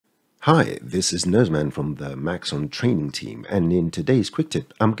Hi, this is Noseman from the Maxon training team, and in today's quick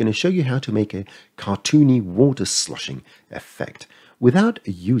tip I'm going to show you how to make a cartoony water sloshing effect without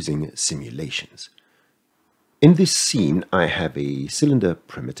using simulations. In this scene I have a cylinder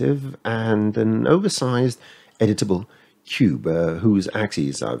primitive and an oversized editable cube whose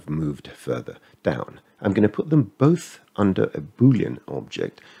axes I've moved further down. I'm going to put them both under a Boolean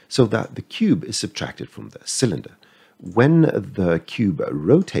object so that the cube is subtracted from the cylinder. When the cube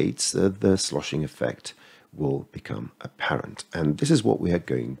rotates, the sloshing effect will become apparent. And this is what we are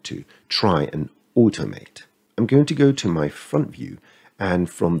going to try and automate. I'm going to go to my front view, and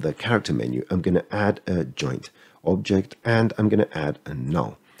from the character menu, I'm going to add a joint object, and I'm going to add a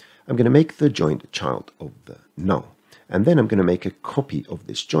null. I'm going to make the joint a child of the null. And then I'm going to make a copy of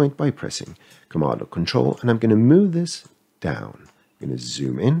this joint by pressing Command or Control, and I'm going to move this down. I'm going to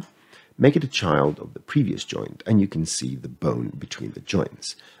zoom in. Make it a child of the previous joint, and you can see the bone between the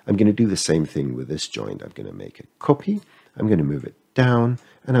joints. I'm going to do the same thing with this joint. I'm going to make a copy, I'm going to move it down,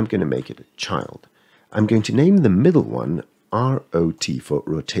 and I'm going to make it a child. I'm going to name the middle one ROT for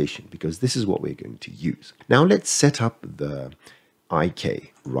rotation, because this is what we're going to use. Now let's set up the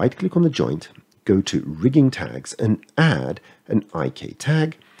IK. Right-click on the joint, go to Rigging Tags, and add an IK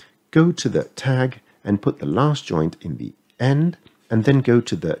tag. Go to the tag and put the last joint in the end, and then go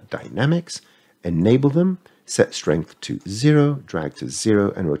to the dynamics, enable them, set strength to 0, drag to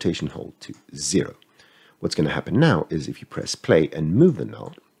 0, and rotation hold to 0. What's going to happen now is if you press play and move the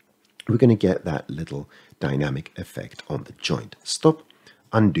null, we're going to get that little dynamic effect on the joint. Stop,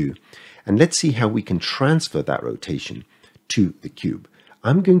 undo, and let's see how we can transfer that rotation to the cube.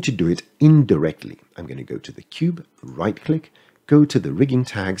 I'm going to do it indirectly. I'm going to go to the cube, right-click, go to the rigging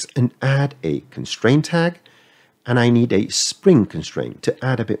tags, and add a constraint tag. And I need a spring constraint to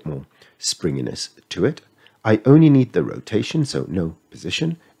add a bit more springiness to it. I only need the rotation, so no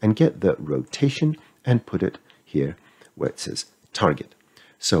position, and get the rotation and put it here where it says target.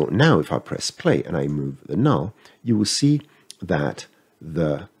 So now if I press play and I move the null, you will see that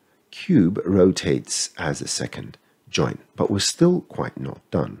the cube rotates as a second joint, but we're still quite not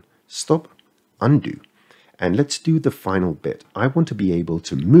done. Stop, undo. And let's do the final bit. I want to be able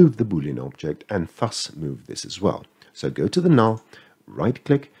to move the Boolean object and thus move this as well. So go to the null,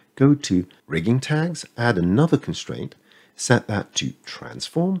 right-click, go to Rigging Tags, add another constraint, set that to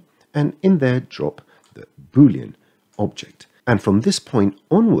Transform, and in there drop the Boolean object. And from this point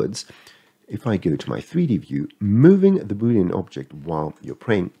onwards, if I go to my 3D view, moving the Boolean object while you're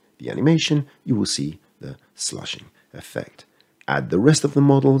playing the animation, you will see the sloshing effect. Add the rest of the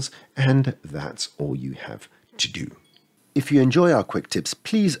models, and that's all you have to do. If you enjoy our quick tips,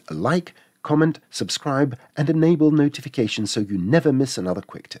 please like, comment, subscribe, and enable notifications so you never miss another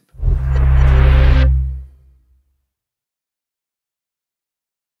quick tip.